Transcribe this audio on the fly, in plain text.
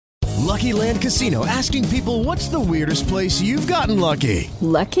Lucky Land Casino, asking people, what's the weirdest place you've gotten lucky?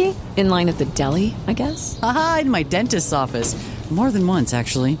 Lucky? In line at the deli, I guess? Aha, in my dentist's office. More than once,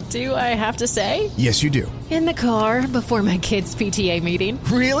 actually. Do I have to say? Yes, you do. In the car before my kids' PTA meeting.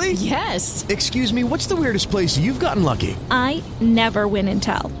 Really? Yes. Excuse me, what's the weirdest place you've gotten lucky? I never win and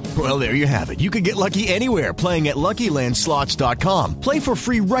tell. Well, there you have it. You can get lucky anywhere, playing at LuckyLandSlots.com. Play for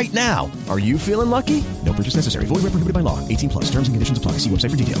free right now. Are you feeling lucky? No purchase necessary. Void where prohibited by law. 18+. Terms and conditions apply. See website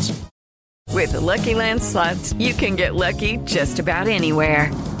for details. With the Lucky Land Slots, you can get lucky just about anywhere.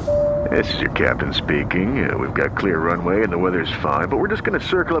 This is your captain speaking. We've got clear runway and the weather's fine, but we're just going to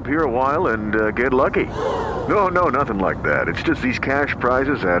circle up here a while and get lucky. No, nothing like that. It's just these cash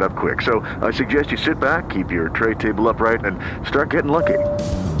prizes add up quick. So I suggest you sit back, keep your tray table upright, and start getting lucky.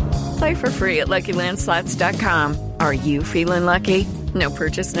 Play for free at LuckyLandSlots.com. Are you feeling lucky? No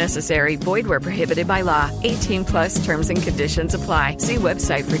purchase necessary. Void where prohibited by law. 18+ terms and conditions apply. See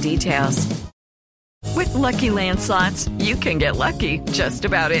website for details. With Lucky Land Slots, you can get lucky just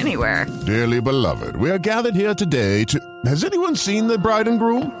about anywhere. Dearly beloved, we are gathered here today to... Has anyone seen the bride and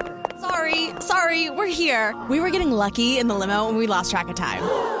groom? Sorry, we're here. We were getting lucky in the limo and we lost track of time.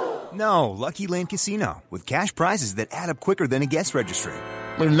 No, Lucky Land Casino, with cash prizes that add up quicker than a guest registry.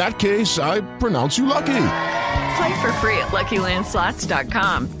 In that case, I pronounce you lucky. Play for free at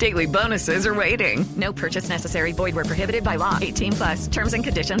LuckyLandSlots.com. Daily bonuses are waiting. No purchase necessary. Void where prohibited by law. 18+. Terms and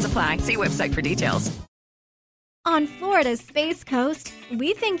conditions apply. See website for details. On Florida's Space Coast,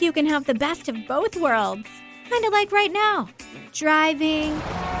 we think you can have the best of both worlds. Kind of like right now. Driving,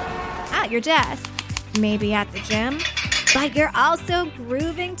 at your desk, maybe at the gym, but you're also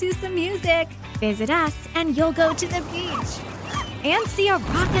grooving to some music. Visit us and you'll go to the beach and see a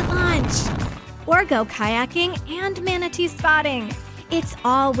rocket launch, or go kayaking and manatee spotting. It's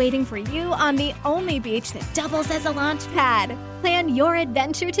all waiting for you on the only beach that doubles as a launch pad. Plan your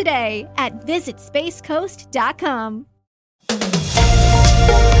adventure today at visitspacecoast.com.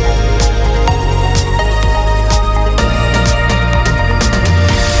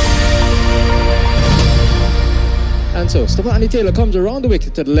 And so Stefanie Taylor comes around the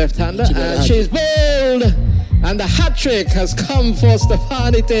wicket to the left-hander and she's bowled. And the hat-trick has come for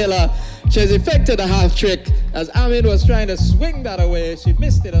Stefanie Taylor. She has effected a hat-trick as Ahmed was trying to swing that away. She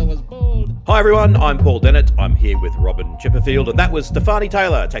missed it and was bowled. Hi everyone, I'm Paul Dennett. I'm here with Robin Chipperfield, and that was Stefanie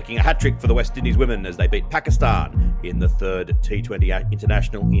Taylor taking a hat-trick for the West Indies women as they beat Pakistan in the third T20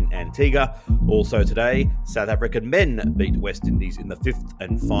 International in Antigua. Also today, South African men beat West Indies in the fifth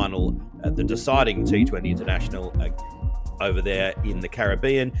and final, the deciding T20 International over there in the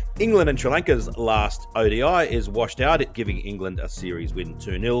Caribbean. England and Sri Lanka's last ODI is washed out, it giving England a series win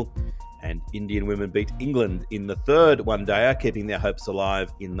 2-0. And Indian women beat England in the third one-dayer, keeping their hopes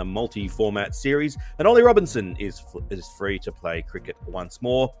alive in the multi-format series. And Ollie Robinson is free to play cricket once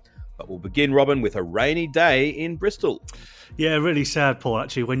more. But we'll begin, Robin, with a rainy day in Bristol. Yeah, really sad, Paul,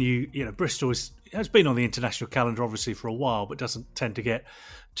 actually, when Bristol has been on the international calendar, obviously, for a while, but doesn't tend to get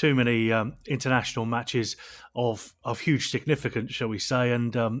too many international matches of huge significance, shall we say,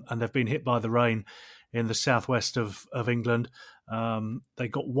 and they've been hit by the rain in the southwest of England. They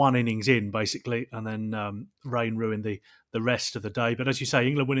got one innings in, basically, and then rain ruined the rest of the day. But as you say,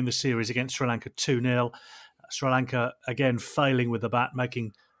 England winning the series against Sri Lanka 2-0. Sri Lanka, again, failing with the bat,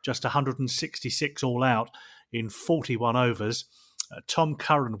 making just 166 all out in 41 overs. Tom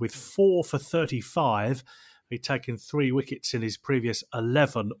Curran with 4 for 35. He'd taken 3 wickets in his previous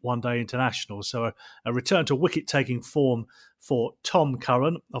 11 one-day internationals. So a return to wicket-taking form for Tom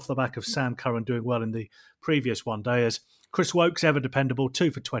Curran off the back of Sam Curran doing well in the previous one-dayers. Chris Woakes, ever dependable,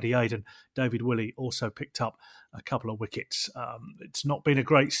 2 for 28, and David Willey also picked up a couple of wickets. It's not been a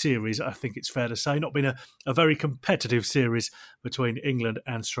great series, I think it's fair to say. Not been a very competitive series between England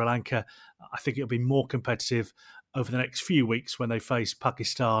and Sri Lanka. I think it'll be more competitive over the next few weeks when they face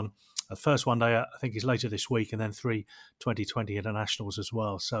Pakistan. The first one day, I think, is later this week, and then 3 2020 internationals as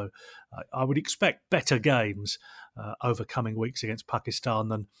well. So I would expect better games over coming weeks against Pakistan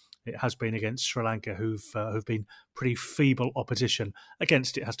than it has been against Sri Lanka, who've been pretty feeble opposition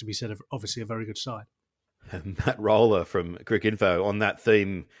against, it has to be said, obviously a very good side. Matt Roller from Cricinfo on that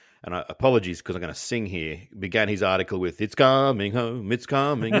theme, and apologies because I'm going to sing here, began his article with, "It's coming home, it's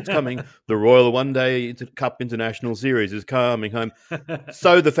coming, it's coming. The Royal One Day Cup International Series is coming home."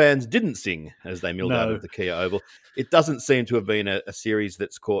 So the fans didn't sing as they milled out of the Kia Oval. It doesn't seem to have been a series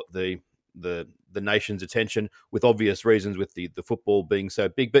that's caught the nation's attention, with obvious reasons, with the football being so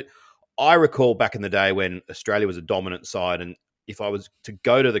big. But I recall back in the day when Australia was a dominant side, and if I was to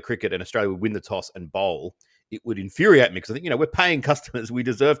go to the cricket and Australia would win the toss and bowl, it would infuriate me, because I think, we're paying customers. We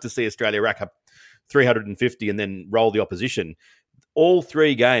deserve to see Australia rack up 350 and then roll the opposition. all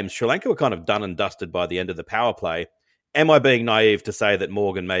three games, Sri Lanka were kind of done and dusted by the end of the power play. Am I being naive to say that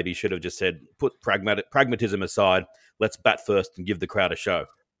Morgan maybe should have just said, put pragmatism aside, let's bat first and give the crowd a show?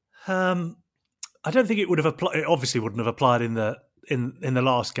 I don't think it would have applied. It obviously wouldn't have applied in the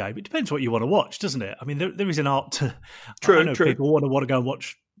last game. It depends what you want to watch, doesn't it? I mean, there is an art to. True. I know people want to go and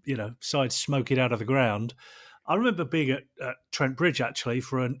watch, sides smoke it out of the ground. I remember being at Trent Bridge actually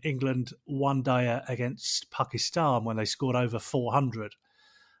for an England one-dayer against Pakistan when they scored over 400.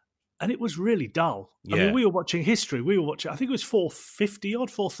 And it was really dull. Yeah. I mean, we were watching history. We were watching, I think it was 450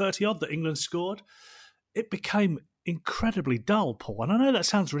 odd, 430 odd that England scored. It became incredibly dull, Paul. And I know that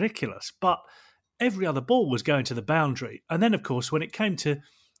sounds ridiculous, but every other ball was going to the boundary. And then, of course, when it came to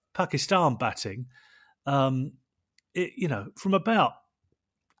Pakistan batting, from about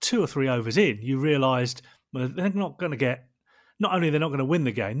 2 or 3 overs in, you realised they're not going to get, not only they're not going to win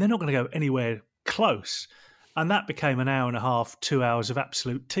the game, they're not going to go anywhere close. And that became an hour and a half, 2 hours of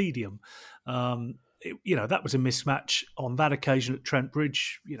absolute tedium. That was a mismatch on that occasion at Trent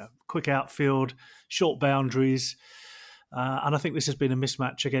Bridge, quick outfield, short boundaries. And I think this has been a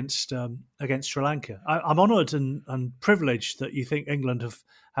mismatch against Sri Lanka. I'm honoured and privileged that you think England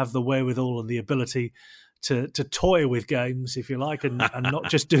have the wherewithal and the ability to toy with games, if you like, and not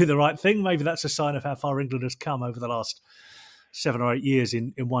just do the right thing. Maybe that's a sign of how far England has come over the last 7 or 8 years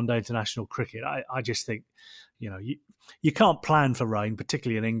in one-day international cricket. I just think, you can't plan for rain,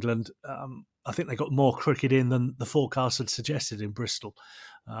 particularly in England. I think they got more cricket in than the forecast had suggested in Bristol.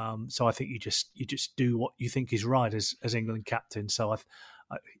 So I think you just do what you think is right as England captain. So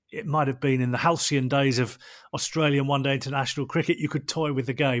it might have been in the halcyon days of Australian one-day international cricket, you could toy with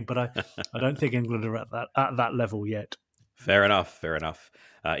the game, but I don't think England are at that level yet. Fair enough.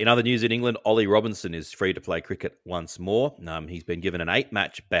 In other news in England, Ollie Robinson is free to play cricket once more. He's been given an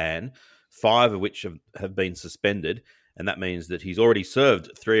 8-match ban, 5 of which have been suspended, and that means that he's already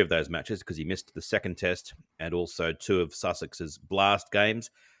served 3 of those matches because he missed the second test and also 2 of Sussex's Blast games.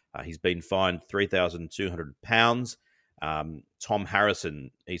 He's been fined £3,200. Tom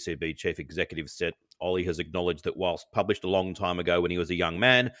Harrison, ECB chief executive, said Ollie has acknowledged that whilst published a long time ago when he was a young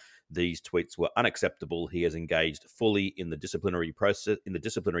man, these tweets were unacceptable. He has engaged fully in the disciplinary process,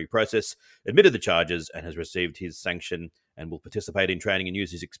 admitted the charges, and has received his sanction and will participate in training and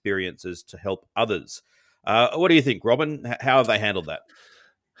use his experiences to help others. What do you think, Robin? How have they handled that?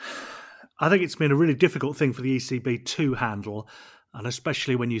 I think it's been a really difficult thing for the ECB to handle, and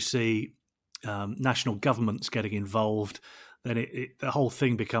especially when you see national governments getting involved, then the whole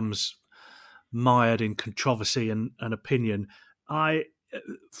thing becomes mired in controversy and opinion.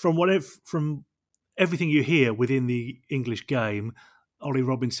 From everything you hear within the English game, Ollie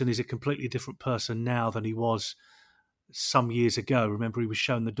Robinson is a completely different person now than he was some years ago. Remember, he was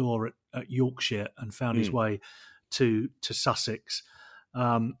shown the door at Yorkshire and found his way to Sussex.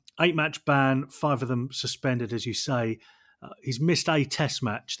 8-match ban, 5 of them suspended, as you say. He's missed a test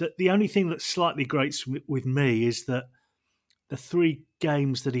match. The only thing that slightly grates with me is that the 3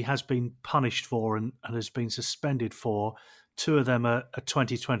 games that he has been punished for and has been suspended for, 2 of them are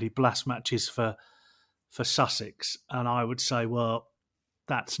 2020 Blast matches for Sussex, and I would say, well,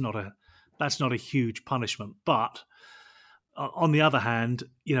 that's not a huge punishment. But on the other hand,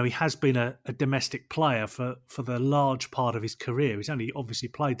 he has been a domestic player for the large part of his career. He's only obviously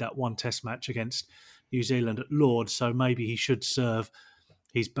played that 1 Test match against New Zealand at Lord's, so maybe he should serve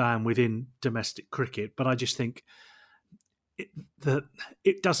his ban within domestic cricket. But I just think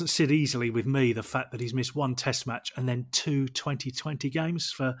it doesn't sit easily with me, the fact that he's missed 1 Test match and then 2 2020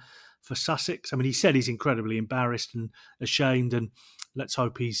 games for Sussex. I mean, he said he's incredibly embarrassed and ashamed, and let's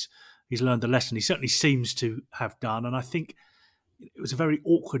hope he's learned the lesson. He certainly seems to have done, and I think it was a very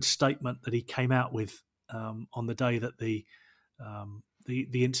awkward statement that he came out with on the day that the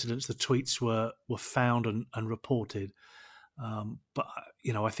incidents, the tweets were found and reported. But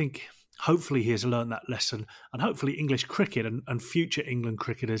I think hopefully he has learned that lesson, and hopefully English cricket and future England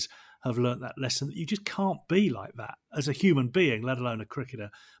cricketers have learnt that lesson, that you just can't be like that as a human being, let alone a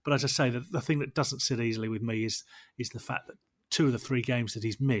cricketer. But as I say, the thing that doesn't sit easily with me is the fact that 2 of the 3 games that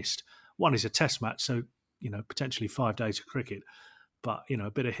he's missed, 1 is a test match, so potentially 5 days of cricket, but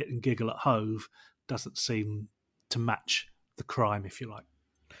a bit of hit and giggle at Hove doesn't seem to match the crime, if you like.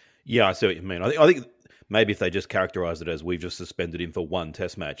 Yeah, I see what you mean. I think maybe if they just characterised it as we've just suspended him for 1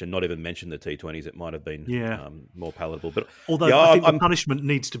 Test match and not even mentioned the T20s, it might have been more palatable. But although I think the punishment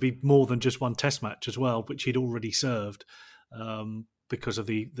needs to be more than just 1 Test match as well, which he'd already served because of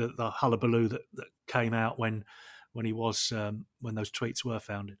the hullabaloo that came out when he was when those tweets were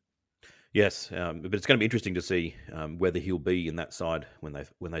founded. Yes, but it's going to be interesting to see whether he'll be in that side when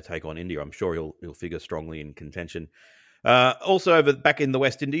they take on India. I'm sure he'll figure strongly in contention. Also, back in the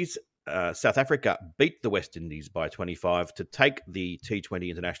West Indies, South Africa beat the West Indies by 25 to take the T20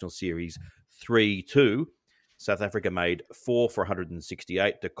 International Series 3-2. South Africa made 4 for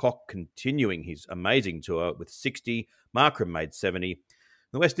 168. De Kock continuing his amazing tour with 60. Markram made 70.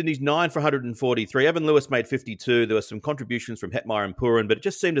 The West Indies 9 for 143. Evan Lewis made 52. There were some contributions from Hetmeyer and Pooran, but it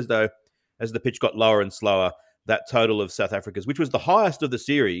just seemed as though, as the pitch got lower and slower, that total of South Africa's, which was the highest of the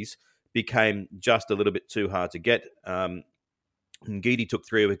series, became just a little bit too hard to get. Ngidi took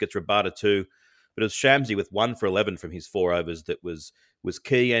 3 wickets, Rabada 2, but it was Shamsi with 1 for 11 from his 4 overs that was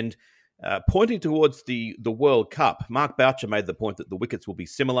key. And pointing towards the World Cup, Mark Boucher made the point that the wickets will be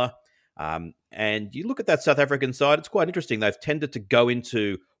similar. And you look at that South African side, it's quite interesting. They've tended to go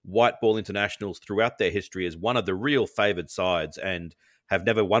into white ball internationals throughout their history as one of the real favoured sides and have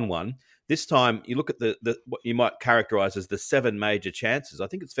never won one. This time, you look at the what you might characterise as the 7 major chances. I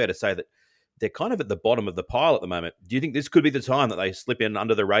think it's fair to say that they're kind of at the bottom of the pile at the moment. Do you think this could be the time that they slip in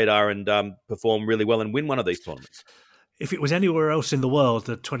under the radar and perform really well and win one of these tournaments? If it was anywhere else in the world,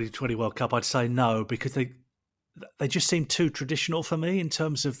 the 2020 World Cup, I'd say no, because they just seem too traditional for me in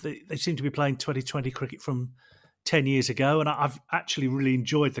terms of they seem to be playing 2020 cricket from 10 years ago. And I've actually really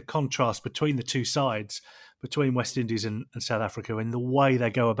enjoyed the contrast between the two sides, between West Indies and South Africa, in the way they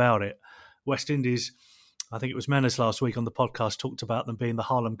go about it. West Indies, I think it was Manners last week on the podcast, talked about them being the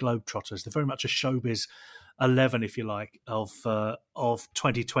Harlem Globetrotters. They're very much a showbiz 11, if you like, of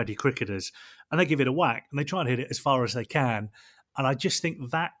 2020 cricketers. And they give it a whack and they try and hit it as far as they can. And I just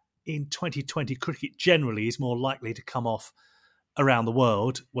think that in 2020 cricket generally is more likely to come off around the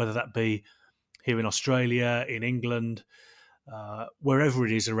world, whether that be here in Australia, in England, wherever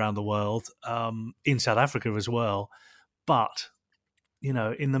it is around the world, in South Africa as well. But, you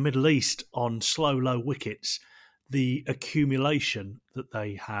know, in the Middle East on slow, low wickets, the accumulation that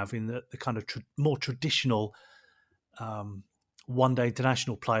they have in the kind of more traditional one-day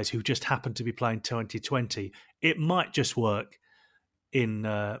international players who just happen to be playing 2020, it might just work in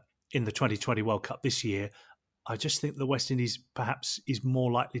the 2020 World Cup this year. I just think the West Indies perhaps is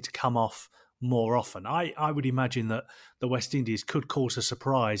more likely to come off more often. I would imagine that the West Indies could cause a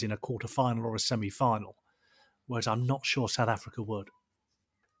surprise in a quarter-final or a semi-final, whereas I'm not sure South Africa would.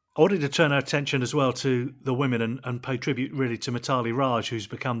 I wanted to turn our attention as well to the women and pay tribute really to Mithali Raj, who's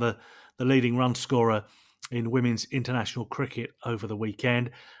become the leading run scorer in women's international cricket over the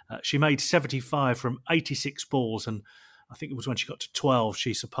weekend. She made 75 from 86 balls, and I think it was when she got to 12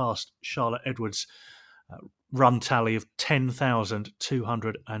 she surpassed Charlotte Edwards' run tally of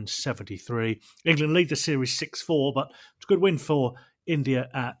 10,273. England lead the series 6-4, but it's a good win for India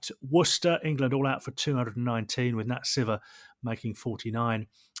at Worcester. England all out for 219 with Nat Siva making 49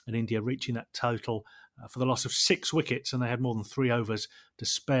 and India reaching that total for the loss of 6 wickets, and they had more than 3 overs to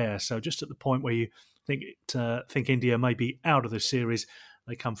spare. So just at the point where you think India may be out of the series,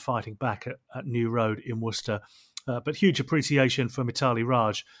 they come fighting back at New Road in Worcester. But huge appreciation for Mithali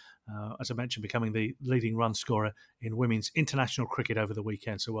Raj, as I mentioned, becoming the leading run scorer in women's international cricket over the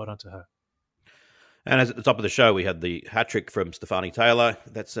weekend. So well done to her. And as at the top of the show, we had the hat-trick from Stefanie Taylor.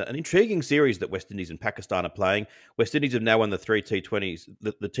 That's an intriguing series that West Indies and Pakistan are playing. West Indies have now won the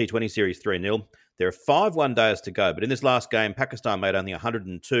T20 series 3-0. There are 5 one-dayers to go, but in this last game, Pakistan made only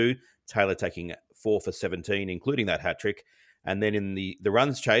 102, Taylor taking 4 for 17, including that hat-trick. And then in the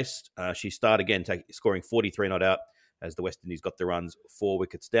runs chase, she started again, scoring 43 not out as the West Indies got the runs 4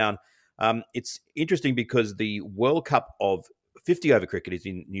 wickets down. It's interesting because the World Cup of 50-over cricket is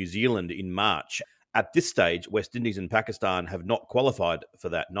in New Zealand in March. At this stage, West Indies and Pakistan have not qualified for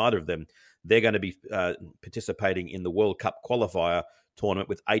that, neither of them. They're going to be participating in the World Cup qualifier tournament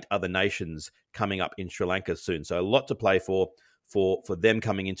with 8 other nations coming up in Sri Lanka soon. So a lot to play for them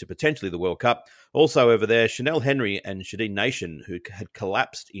coming into potentially the World Cup. Also over there, Chanel Henry and Shadeen Nation, who had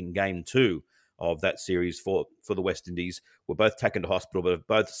collapsed in Game 2 of that series for the West Indies, were both taken to hospital, but have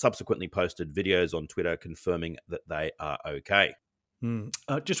both subsequently posted videos on Twitter confirming that they are okay.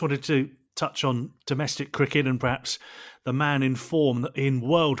 Just wanted to touch on domestic cricket and perhaps the man in form in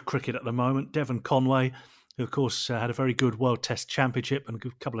world cricket at the moment, Devon Conway, who of course had a very good World Test Championship and a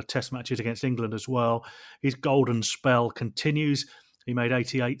couple of Test matches against England as well. His golden spell continues. He made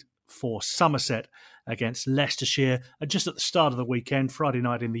 88 for Somerset against Leicestershire. And just at the start of the weekend, Friday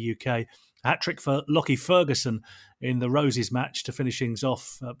night in the UK, a hat-trick for Lockie Ferguson in the Roses match to finish things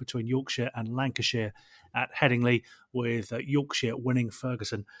off between Yorkshire and Lancashire at Headingley, with Yorkshire winning,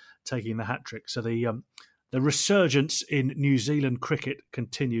 Ferguson taking the hat-trick. So the resurgence in New Zealand cricket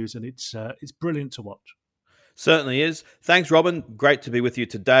continues, and it's brilliant to watch. Certainly is. Thanks, Robin. Great to be with you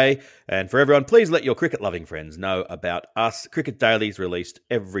today. And for everyone, please let your cricket-loving friends know about us. Cricket Daily is released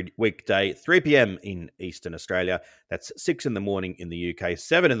every weekday, 3 p.m. in Eastern Australia. That's 6 in the morning in the UK,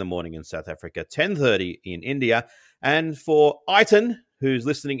 7 in the morning in South Africa, 10:30 in India. And for Aiton, who's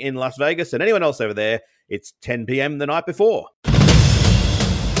listening in Las Vegas, and anyone else over there, it's 10 p.m. the night before.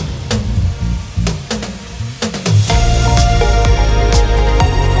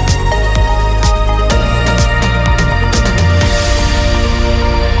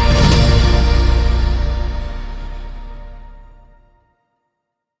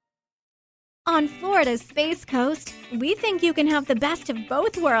 On Florida's Space Coast, we think you can have the best of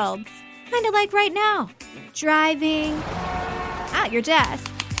both worlds. Kind of like right now. Driving, at your desk,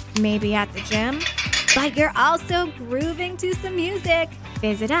 maybe at the gym, but you're also grooving to some music.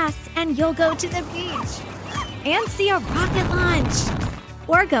 Visit us and you'll go to the beach and see a rocket launch.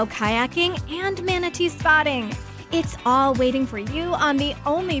 Or go kayaking and manatee spotting. It's all waiting for you on the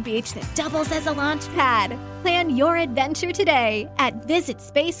only beach that doubles as a launch pad. Plan your adventure today at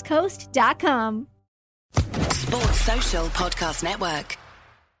visitspacecoast.com. Sports Social Podcast Network.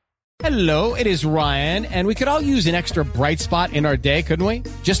 Hello, it is Ryan, and we could all use an extra bright spot in our day, couldn't we?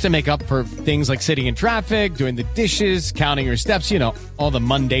 Just to make up for things like sitting in traffic, doing the dishes, counting your steps, you know, all the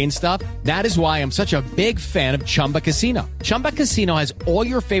mundane stuff. That is why I'm such a big fan of Chumba Casino. Chumba Casino has all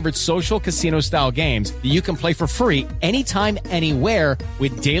your favorite social casino-style games that you can play for free anytime, anywhere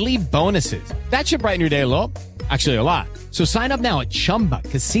with daily bonuses. That should brighten your day a little. Actually, a lot. So sign up now at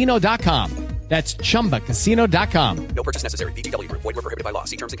ChumbaCasino.com. That's ChumbaCasino.com. No purchase necessary. VGW Group. Void where prohibited by law.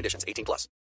 See terms and conditions. 18+.